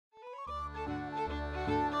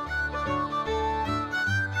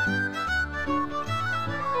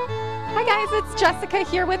guys, it's Jessica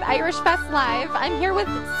here with Irish Fest Live. I'm here with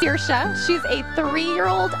Saoirse. She's a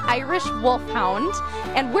 3-year-old Irish wolfhound,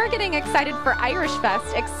 and we're getting excited for Irish Fest,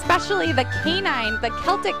 especially the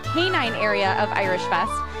Celtic canine area of Irish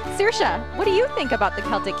Fest. Saoirse, what do you think about the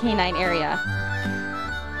Celtic canine area?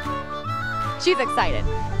 She's excited.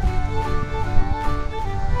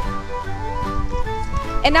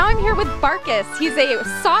 And now I'm here with Barkus. He's a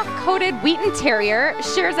soft-coated Wheaten Terrier,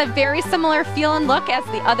 shares a very similar feel and look as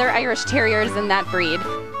the other Irish Terriers in that breed.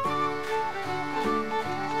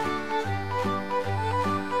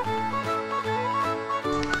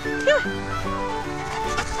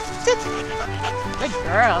 Good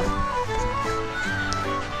girl.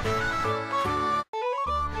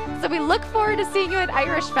 So we look forward to seeing you at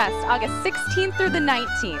Irish Fest, August 16th through the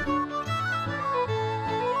 19th.